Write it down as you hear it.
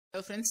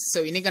Hello friends, so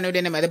இன்னைக்கான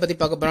video நம்ம எதை பத்தி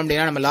பார்க்க போறோம்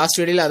அப்படினா நம்ம லாஸ்ட்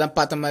வீடியோல அத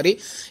பார்த்த மாதிரி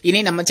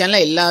இனி நம்ம சேனல்ல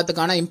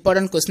எல்லாத்துக்கான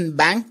இம்பார்ட்டன்ட் क्वेश्चन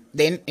பேங்க்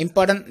தென்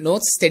இம்பார்ட்டன்ட்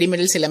நோட்ஸ் ஸ்டடி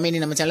மெட்டீரியல்ஸ் எல்லாமே இனி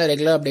நம்ம சேனல்ல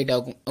ரெகுலர் அப்டேட்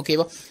ஆகும்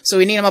ஓகேவா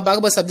சோ இனி நம்ம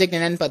பார்க்க போற சப்ஜெக்ட்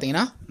என்னன்னு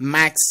பாத்தீங்கன்னா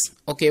மேத்ஸ்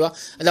ஓகேவா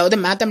அதாவது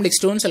மேத்தமேட்டிக்ஸ்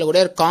ஸ்டூடண்ட்ஸ்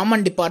சொல்லக்கூடிய ஒரு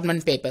காமன்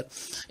டிபார்ட்மென்ட் பேப்பர்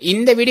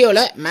இந்த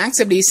வீடியோல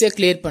மேத்ஸ் எப்படி ஈஸியா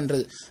கிளியர்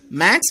பண்றது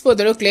மேத்ஸ்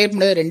பொறுத்தவரை கிளியர்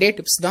பண்றது ரெண்டே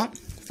டிப்ஸ் தான்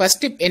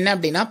ஃபர்ஸ்ட் டிப் என்ன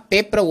அப்படினா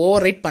பேப்பரை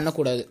ஓவர் ரைட் பண்ண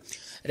கூடாது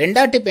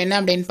ரெண்டாவது டிப் என்ன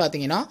அப்படினு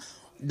பாத்தீங்கன்னா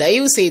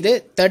தயவு செய்து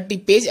 30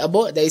 பேஜ்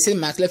above தயவு செய்து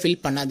மேத்ஸ்ல ஃபில்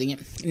பண்ணாதீங்க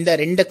இந்த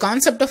ரெண்டு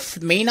கான்செப்ட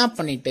மெயினா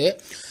பண்ணிட்டு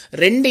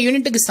ரெண்டு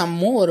யூனிட்டுக்கு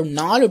சம்மும் ஒரு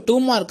 4 2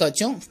 மார்க்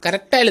ஆச்சும்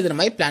கரெக்ட்டா எழுதுற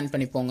மாதிரி பிளான்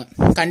பண்ணி போங்க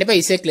கண்டிப்பா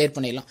ஈஸியா கிளியர்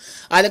பண்ணிடலாம்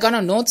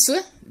அதுக்கான notes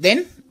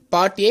then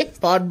part A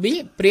part B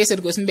previous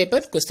year question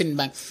paper question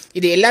bank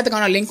இது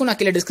எல்லாத்துக்கான லிங்க்கும் நான்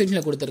கீழ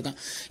டிஸ்கிரிப்ஷன்ல கொடுத்திருக்கேன்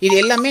இது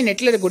எல்லாமே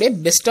நெட்ல இருக்கக்கூடிய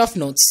best of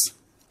notes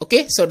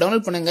okay so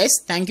download பண்ணுங்க guys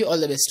thank you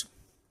all the best